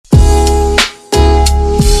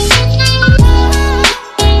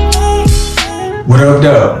What up,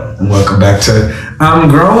 though? And welcome back to I'm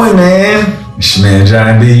Growing, Man. It's your man,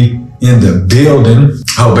 John D, in the building.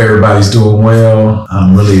 Hope everybody's doing well.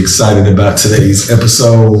 I'm really excited about today's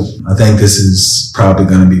episode. I think this is probably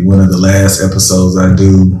going to be one of the last episodes I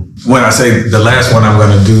do. When I say the last one, I'm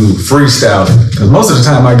going to do freestyling. Because most of the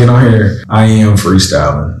time I get on here, I am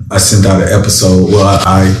freestyling. I sent out an episode. Well,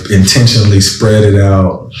 I intentionally spread it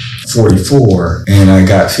out 44, and I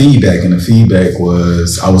got feedback, and the feedback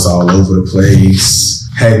was I was all over the place,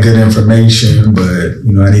 had good information, but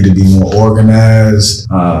I need to be more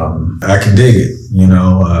organized. I can dig it.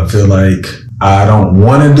 I feel like I don't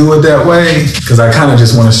want to do it that way because I kind of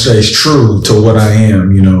just want to stay true to what I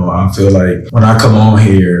am. I feel like when I come on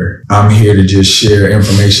here, I'm here to just share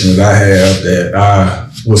information that I have that I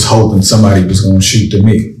was hoping somebody was going to shoot to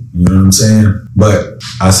me. You know what I'm saying? But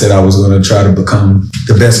I said I was going to try to become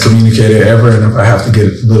the best communicator ever. And if I have to get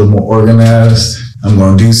a little more organized, I'm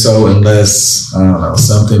going to do so unless,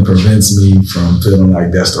 something prevents me from feeling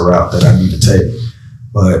like that's the route that I need to take.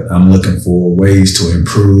 But I'm looking for ways to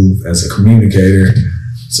improve as a communicator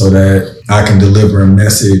so that I can deliver a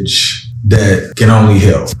message that can only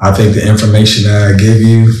help. I think the information that I give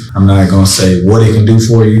you, I'm not going to say what it can do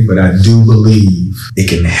for you, but I do believe it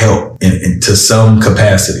can help to some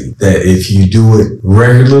capacity, that if you do it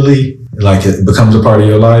regularly, like it becomes a part of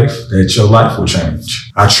your life, that your life will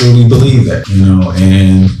change. I truly believe that,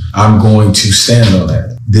 and I'm going to stand on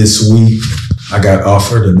that. This week, I got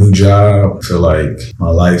offered a new job. I feel like my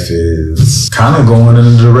life is kind of going in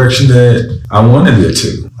the direction that I wanted it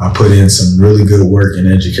to. I put in some really good work in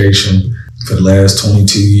education for the last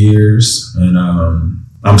 22 years. And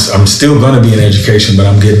I'm still going to be in education, but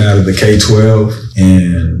I'm getting out of the K-12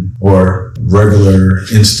 or regular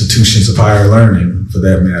institutions of higher learning, for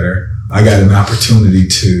that matter. I got an opportunity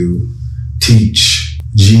to teach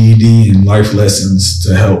GED and life lessons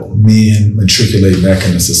to help men matriculate back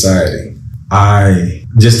into society.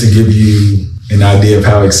 Just to give you an idea of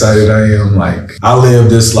how excited I am, I live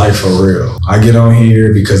this life for real. I get on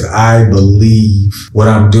here because I believe what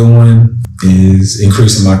I'm doing is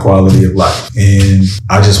increasing my quality of life. And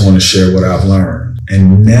I just want to share what I've learned.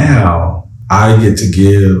 And now I get to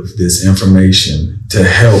give this information to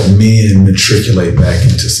help men matriculate back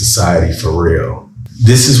into society for real.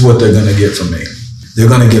 This is what they're going to get from me. They're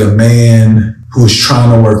going to get a man who is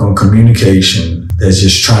trying to work on communication, that's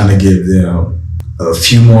just trying to give them a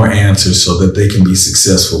few more answers so that they can be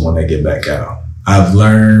successful when they get back out. I've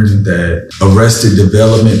learned that arrested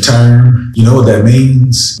development term, you know what that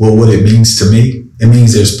means? Well, what it means to me, it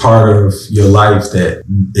means there's part of your life that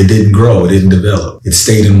it didn't grow, it didn't develop. It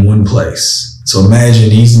stayed in one place. So imagine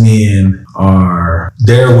these men are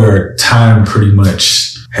there where time pretty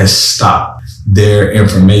much has stopped. Their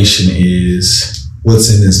information is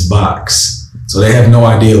what's in this box. So they have no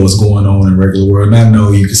idea what's going on in the regular world. And I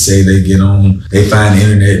know you could say they get on, they find the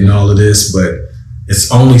internet and all of this, but it's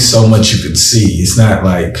only so much you can see. It's not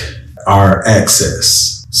like our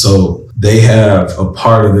access. So they have a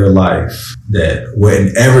part of their life that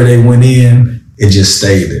whenever they went in, it just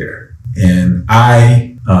stayed there. And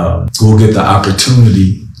I will get the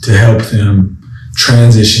opportunity to help them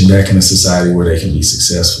transition back into society where they can be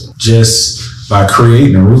successful. Just by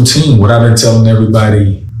creating a routine, what I've been telling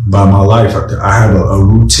everybody by my life, I have a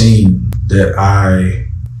routine that I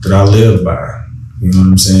live by. You know what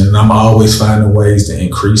I'm saying? And I'm always finding ways to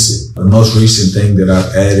increase it. The most recent thing that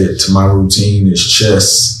I've added to my routine is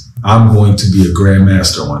chess. I'm going to be a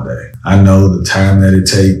grandmaster one day. I know the time that it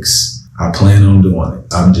takes. I plan on doing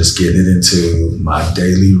it. I'm just getting it into my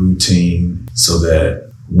daily routine so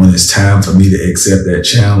that when it's time for me to accept that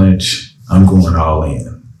challenge, I'm going all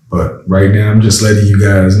in. But right now, I'm just letting you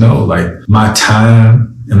guys know, my time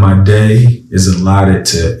and my day is allotted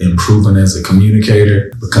to improving as a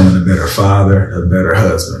communicator, becoming a better father, a better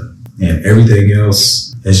husband, and everything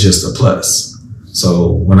else is just a plus.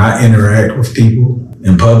 So when I interact with people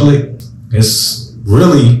in public, it's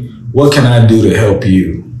really, what can I do to help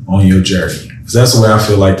you on your journey? Because that's the way I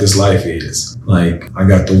feel like this life is. I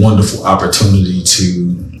got the wonderful opportunity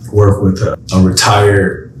to work with a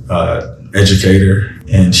retired educator,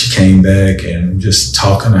 and she came back, and just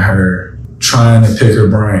talking to her, trying to pick her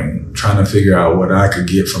brain, trying to figure out what I could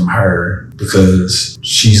get from her, because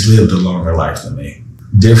she's lived a longer life than me.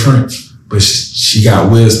 Different, but she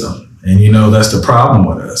got wisdom. And that's the problem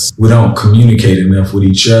with us. We don't communicate enough with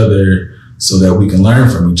each other so that we can learn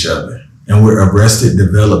from each other. And we're arrested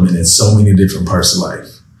development in so many different parts of life.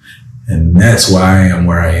 And that's why I am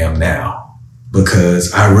where I am now,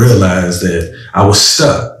 because I realized that I was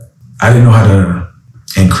stuck. I didn't know how to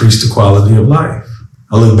increase the quality of life.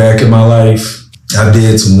 I look back at my life, I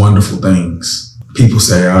did some wonderful things. People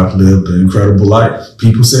say I've lived an incredible life.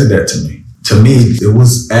 People said that to me. To me, it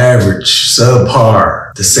was average,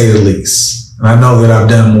 subpar, to say the least. And I know that I've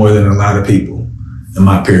done more than a lot of people in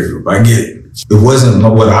my peer group. I get it. It wasn't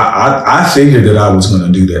what I figured that I was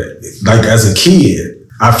going to do that. Like as a kid,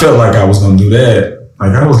 I felt like I was going to do that.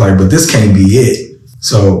 Like I was like, but this can't be it.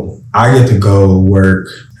 So I get to go work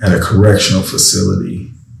at a correctional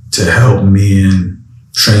facility to help men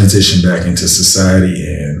transition back into society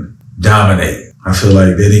and dominate. I feel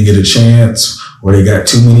like they didn't get a chance or they got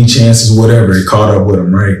too many chances, whatever. It caught up with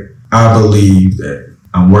them, right? I believe that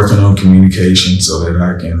I'm working on communication so that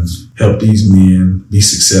I can help these men be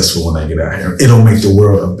successful when they get out here. It'll make the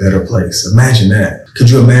world a better place. Imagine that. Could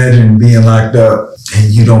you imagine being locked up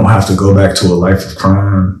and you don't have to go back to a life of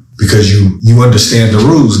crime because you understand the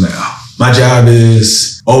rules now? My job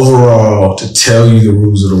is overall to tell you the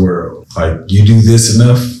rules of the world. Like you do this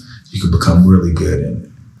enough, you can become really good in it.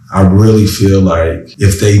 I really feel like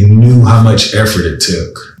if they knew how much effort it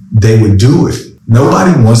took, they would do it.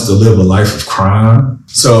 Nobody wants to live a life of crime.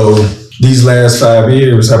 So these last 5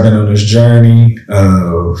 years, I've been on this journey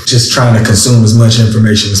of just trying to consume as much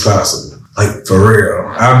information as possible. Like for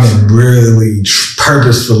real. I've been really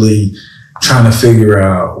purposefully trying to figure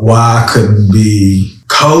out why I couldn't be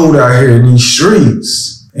cold out here in these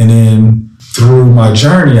streets. And then through my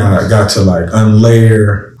journey, I got to like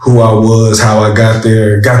unlayer who I was, how I got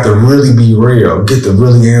there, got to really be real, get to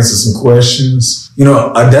really answer some questions. You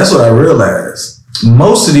know, that's what I realized.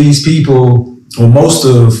 Most of these people, or most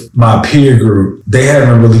of my peer group, they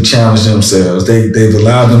haven't really challenged themselves. They've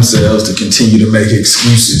allowed themselves to continue to make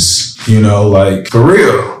excuses, you know, like for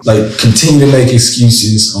real, like continue to make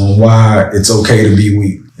excuses on why it's okay to be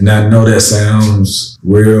weak. And I know that sounds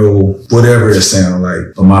real, whatever it sounds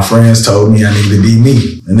like. But my friends told me I need to be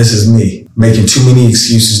me. And this is me, making too many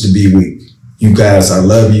excuses to be weak. You guys, I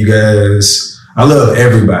love you guys. I love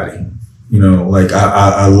everybody. You know, like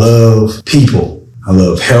I love people. I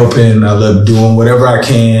love helping. I love doing whatever I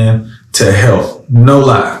can to help. No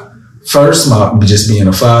lie. First, just being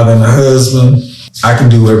a father and a husband. I can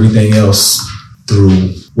do everything else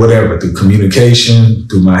through whatever, through communication,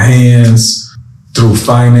 through my hands, through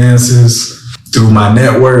finances, through my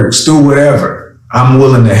networks, through whatever. I'm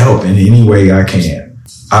willing to help in any way I can.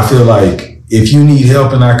 I feel like if you need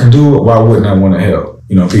help and I can do it, why wouldn't I want to help?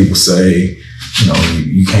 You know, people say, you know,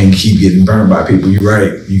 you can't keep getting burned by people. You're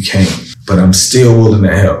right, you can't. But I'm still willing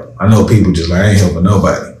to help. I know people just like, I ain't helping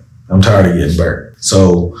nobody. I'm tired of getting burned.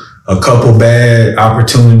 So a couple bad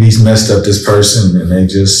opportunities messed up this person and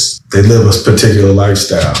they live a particular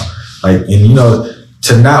lifestyle. Like, and you know,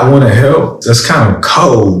 to not want to help, that's kind of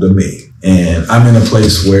cold to me. And I'm in a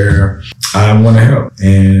place where I want to help.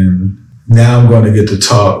 And now I'm going to get to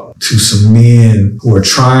talk to some men who are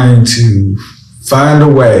trying to find a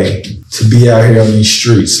way to be out here on these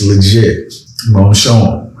streets legit. I'm going to show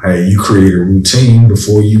them, hey, you create a routine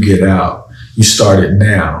before you get out. You start it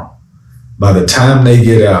now. By the time they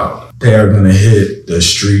get out, they are going to hit the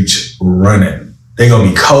streets running. They're going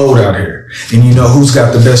to be cold out here. And you know who's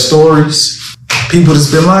got the best stories? People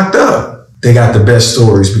that's been locked up. They got the best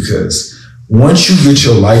stories because once you get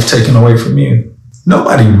your life taken away from you,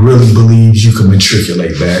 nobody really believes you can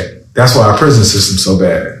matriculate back. That's why our prison system's so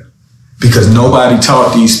bad. Because nobody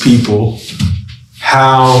taught these people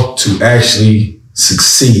how to actually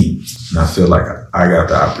succeed. And I feel like I got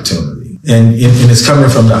the opportunity. And it's coming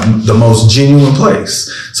from the most genuine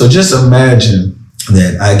place. So just imagine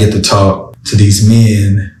that I get to talk to these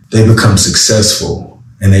men. They become successful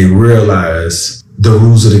and they realize the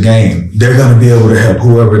rules of the game. They're going to be able to help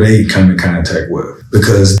whoever they come in contact with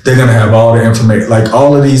because they're going to have all the information. Like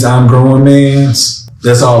all of these I'm growNmans,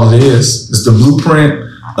 that's all it is. It's the blueprint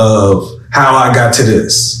of how I got to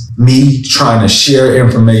this. Me trying to share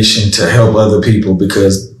information to help other people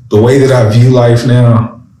because the way that I view life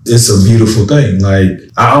now, it's a beautiful thing.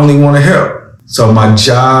 Like I only want to help. So my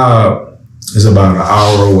job is about an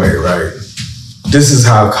hour away, right? This is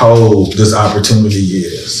how cold this opportunity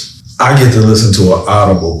is. I get to listen to an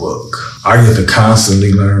Audible book. I get to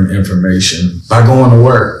constantly learn information by going to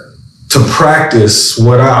work to practice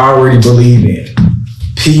what I already believe in.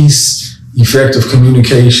 Peace, effective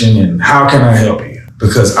communication, and how can I help you?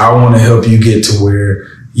 Because I want to help you get to where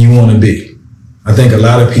you want to be. I think a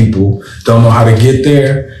lot of people don't know how to get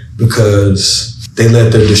there because they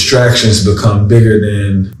let their distractions become bigger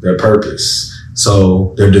than their purpose.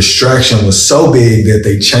 So their distraction was so big that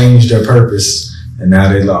they changed their purpose and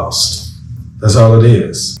now they lost. That's all it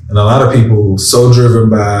is. And a lot of people so driven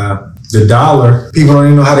by the dollar, people don't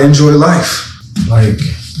even know how to enjoy life. Like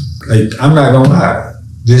I'm not gonna lie.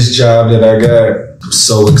 This job that I got, I'm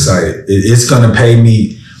so excited. It's gonna pay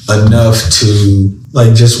me enough to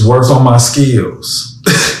like just work on my skills.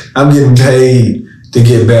 I'm getting paid to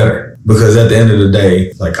get better because at the end of the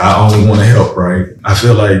day, like I only want to help, right? I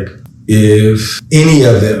feel like if any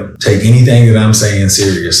of them take anything that I'm saying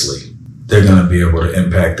seriously, they're going to be able to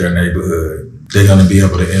impact their neighborhood. They're going to be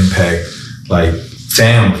able to impact like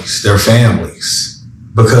their families.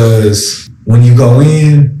 Because when you go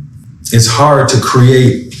in, it's hard to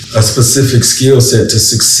create a specific skill set to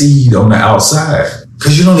succeed on the outside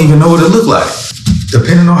because you don't even know what it look like.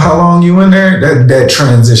 Depending on how long you in there, that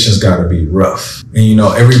transition's got to be rough. And you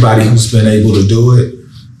know, everybody who's been able to do it,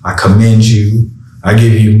 I commend you. I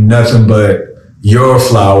give you nothing but your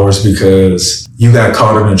flowers because you got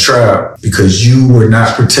caught in a trap because you were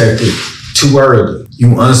not protected too early. You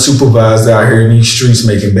unsupervised out here in these streets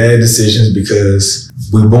making bad decisions because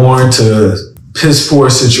we're born to piss poor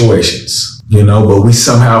situations, you know, but we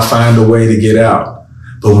somehow find a way to get out.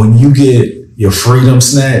 But when you get your freedom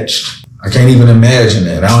snatched, I can't even imagine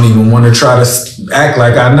that. I don't even want to try to act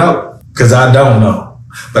like I know because I don't know.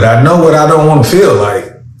 But I know what I don't want to feel like.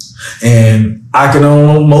 And I can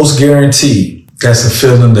almost guarantee that's a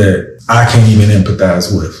feeling that I can't even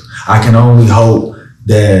empathize with. I can only hope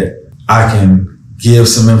that I can give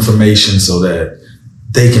some information so that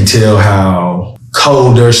they can tell how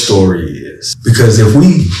cold their story is. Because if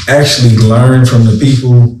we actually learn from the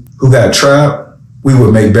people who got trapped, we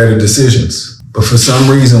would make better decisions. But for some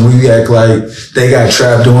reason, we act like they got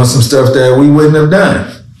trapped doing some stuff that we wouldn't have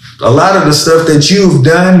done. A lot of the stuff that you've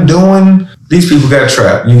done doing, these people got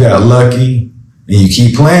trapped. You got lucky and you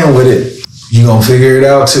keep playing with it, you're going to figure it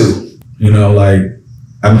out too. You know, like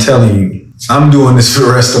I'm telling you, I'm doing this for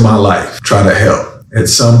the rest of my life. Try to help. At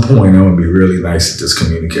some point, I'm going to be really nice at this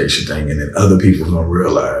communication thing, and then other people are going to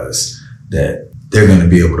realize that they're going to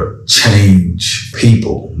be able to change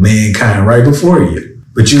people, mankind, right before you.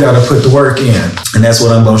 But you got to put the work in, and that's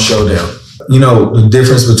what I'm going to show them. You know, the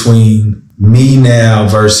difference between me now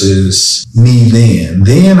versus me then.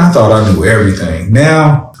 Then I thought I knew everything.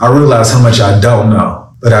 Now I realize how much I don't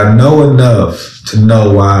know, but I know enough to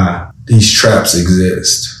know why these traps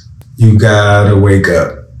exist. You gotta wake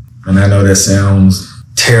up. And I know that sounds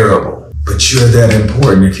terrible, but you're that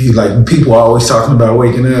important. If you like, people are always talking about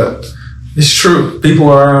waking up. It's true. People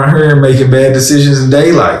are out here making bad decisions in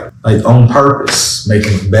daylight, like on purpose,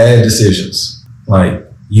 making bad decisions. Like,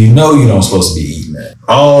 you know you don't supposed to be eating that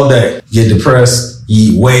all day. You get depressed,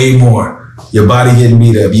 you eat way more. Your body getting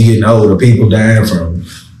beat up, you getting older, people dying from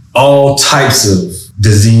all types of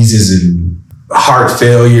diseases and heart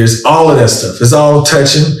failures, all of that stuff. It's all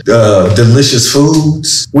touching delicious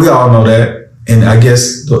foods. We all know that. And I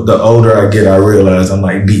guess the older I get, I realize I'm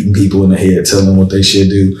like beating people in the head, telling them what they should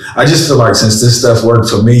do. I just feel like since this stuff worked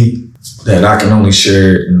for me, that I can only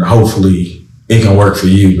share it and hopefully it can work for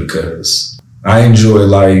you because I enjoy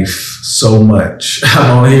life so much.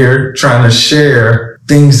 I'm on here trying to share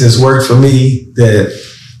things that's worked for me that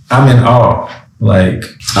I'm in awe. Like,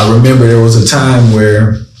 I remember there was a time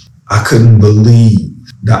where I couldn't believe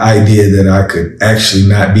the idea that I could actually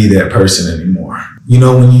not be that person anymore. You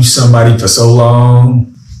know, when you somebody for so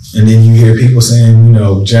long and then you hear people saying, you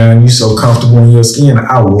know, John, you so comfortable in your skin.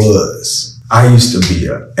 I used to be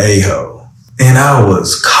an a-hole. And I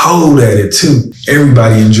was cold at it too.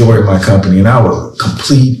 Everybody enjoyed my company and I was a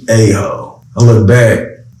complete a-hole. I look back,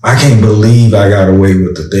 I can't believe I got away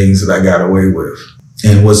with the things that I got away with.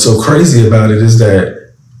 And what's so crazy about it is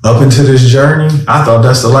that up into this journey, I thought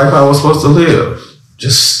that's the life I was supposed to live.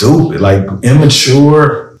 Just stupid, like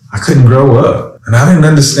immature. I couldn't grow up and I didn't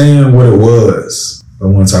understand what it was. But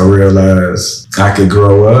once I realized I could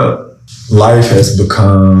grow up, life has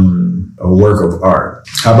become a work of art.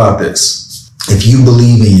 How about this? If you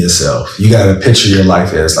believe in yourself, you got to picture your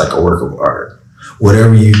life as like a work of art.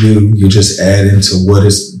 Whatever you do, you just add into what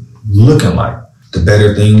it's looking like. The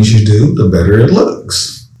better things you do, the better it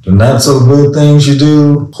looks. The not so good things you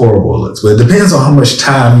do, horrible it looks. But it depends on how much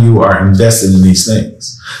time you are invested in these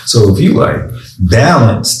things. So if you like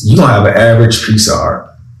balanced, you're going to have an average piece of art.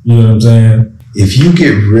 You know what I'm saying? If you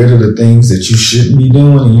get rid of the things that you shouldn't be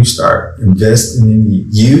doing and you start investing in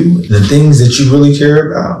you, the things that you really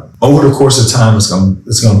care about, over the course of time, it's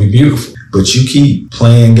gonna be beautiful. But you keep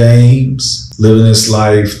playing games, living this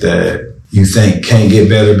life that you think can't get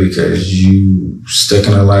better because you stuck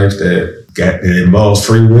in a life that involves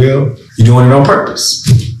free will. You're doing it on purpose.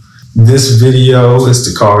 This video is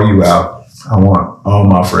to call you out. I want all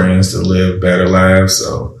my friends to live better lives,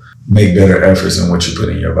 so make better efforts in what you put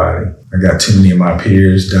in your body. I got too many of my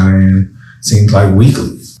peers dying, seems like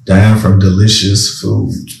weekly, dying from delicious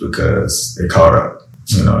foods because they caught up.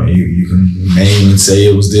 You know, you can name and say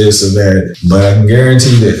it was this or that, but I can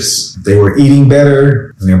guarantee this. If they were eating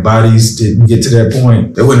better, and their bodies didn't get to that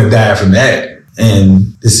point, they wouldn't have died from that.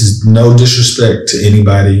 And this is no disrespect to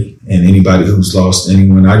anybody and anybody who's lost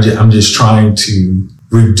anyone. I'm just trying to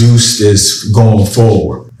reduce this going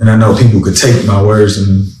forward. And I know people could take my words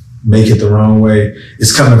and make it the wrong way.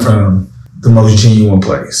 It's coming from the most genuine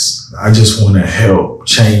place. I just want to help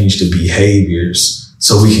change the behaviors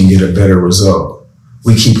so we can get a better result.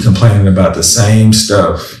 We keep complaining about the same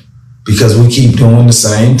stuff because we keep doing the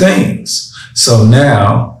same things. So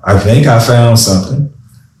now I think I found something,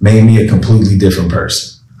 made me a completely different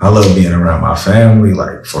person. I love being around my family,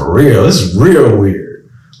 like for real. It's real weird.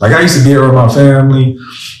 Like I used to be around my family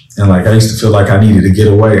and like I used to feel like I needed to get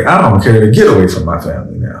away. I don't care to get away from my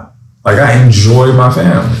family now. Like I enjoy my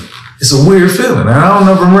family. It's a weird feeling. And I don't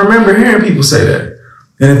ever remember hearing people say that.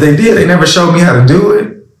 And if they did, they never showed me how to do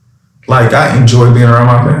it. Like I enjoy being around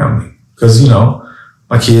my family because, you know,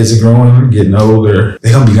 my kids are growing, getting older.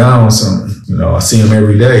 They're going to be gone soon. You know, I see them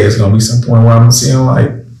every day. It's going to be some point where I'm going to see them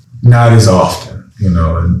like not as often, you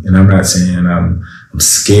know, and I'm not saying I'm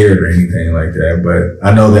scared or anything like that, but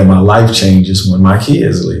I know that my life changes when my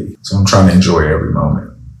kids leave. So I'm trying to enjoy every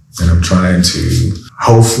moment. And I'm trying to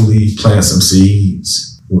hopefully plant some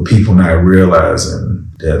seeds with people not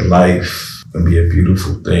realizing that life can be a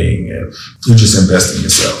beautiful thing if you just invest in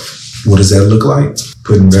yourself. What does that look like?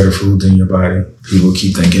 Putting better food in your body. People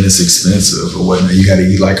keep thinking it's expensive or whatnot. You got to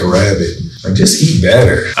eat like a rabbit. Like just eat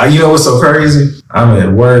better. You know what's so crazy? I'm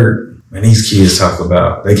at work and these kids talk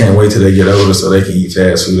about they can't wait till they get older so they can eat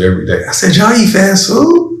fast food every day. I said, y'all eat fast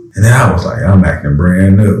food? And then I was like, I'm acting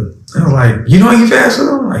brand new. I was like, you don't eat fast food?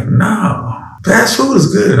 I'm like, no. Fast food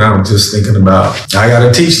is good. And I was just thinking about, I got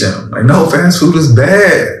to teach them. Like, no, fast food is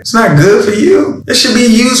bad. It's not good for you. It should be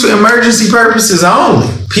used for emergency purposes only.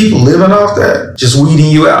 People living off that, just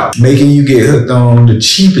weeding you out, making you get hooked on the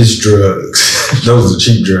cheapest drugs. Those are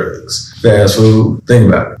cheap drugs. Fast food, think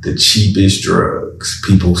about it. The cheapest drugs.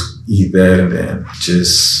 People eat that and then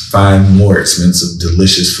just find more expensive,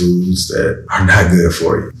 delicious foods that are not good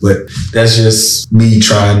for you. But that's just me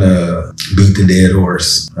trying to beat the dead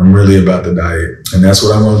horse. I'm really about the diet. And that's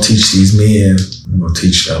what I'm going to teach these men. I'm going to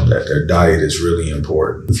teach them that their diet is really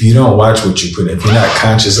important. If you don't watch what you put in, if you're not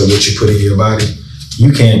conscious of what you put in your body,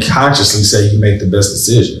 you can't consciously say you make the best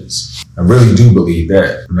decisions. I really do believe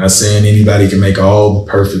that. I'm not saying anybody can make all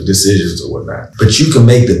the perfect decisions or whatnot, but you can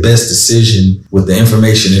make the best decision with the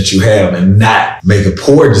information that you have and not make a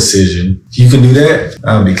poor decision. If you can do that,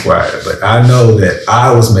 I'll be quiet. But I know that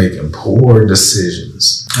I was making poor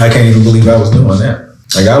decisions. I can't even believe I was doing that.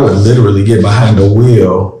 Like I would literally get behind the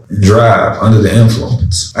wheel and drive under the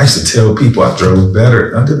influence. I used to tell people I drove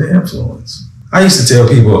better under the influence. I used to tell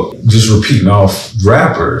people, just repeating off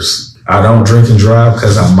rappers, I don't drink and drive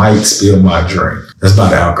because I might spill my drink. That's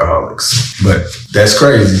about alcoholics. But that's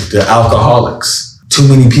crazy. The alcoholics. Too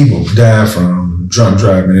many people die from drunk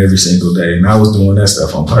driving every single day. And I was doing that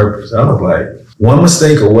stuff on purpose. I was like one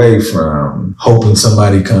mistake away from hoping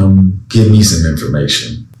somebody come give me some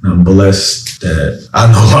information. I'm blessed that I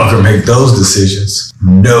no longer make those decisions.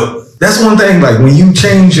 No. That's one thing. Like when you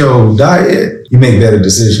change your diet, you make better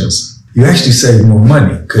decisions. You actually save more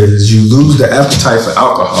money because you lose the appetite for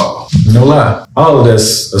alcohol. No lie. All of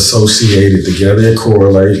that's associated together. It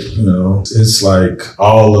correlate, you know. It's like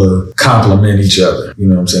all complement each other. You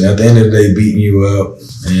know what I'm saying? At the end of the day, beating you up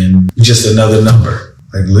and you're just another number.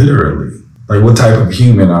 Like literally. Like what type of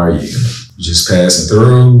human are you? You're just passing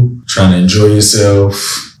through, trying to enjoy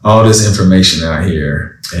yourself. All this information out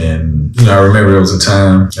here. And, you know, I remember there was a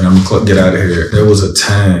time, and I'm going to get out of here. There was a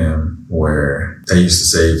time where they used to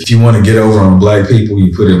say, if you want to get over on black people,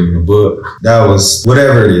 you put it in the book. That was,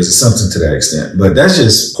 whatever it is, it's something to that extent. But that's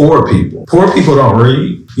just poor people. Poor people don't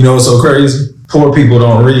read. You know what's so crazy? Poor people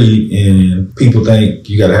don't read, and people think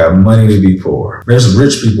you got to have money to be poor. There's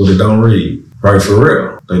rich people that don't read. Right, for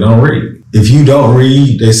real. They don't read. If you don't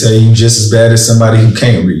read, they say you're just as bad as somebody who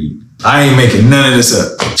can't read. I ain't making none of this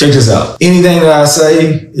up. Check this out. Anything that I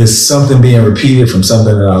say is something being repeated from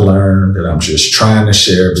something that I learned that I'm just trying to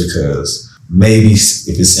share because maybe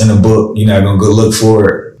if it's in a book, you're not going to go look for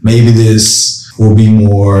it. Maybe this will be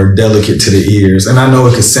more delicate to the ears. And I know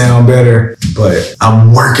it could sound better, but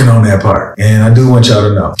I'm working on that part. And I do want y'all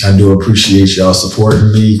to know, I do appreciate y'all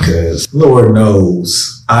supporting me because Lord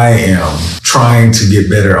knows I am trying to get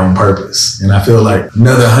better on purpose. And I feel like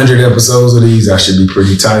another 100 episodes of these, I should be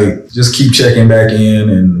pretty tight. Just keep checking back in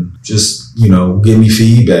and just, you know, give me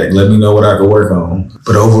feedback. Let me know what I can work on.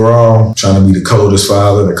 But overall, trying to be the coldest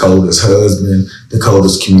father, the coldest husband, the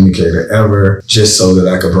coldest communicator ever, just so that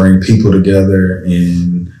I could bring people together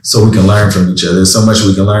and so we can learn from each other. There's so much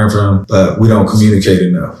we can learn from, but we don't communicate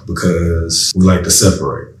enough because we like to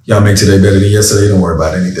separate. Y'all make today better than yesterday. Don't worry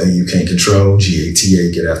about anything you can't control.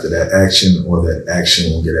 GATA, get after that action, or that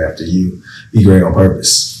action will get after you. Be great on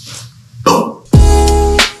purpose.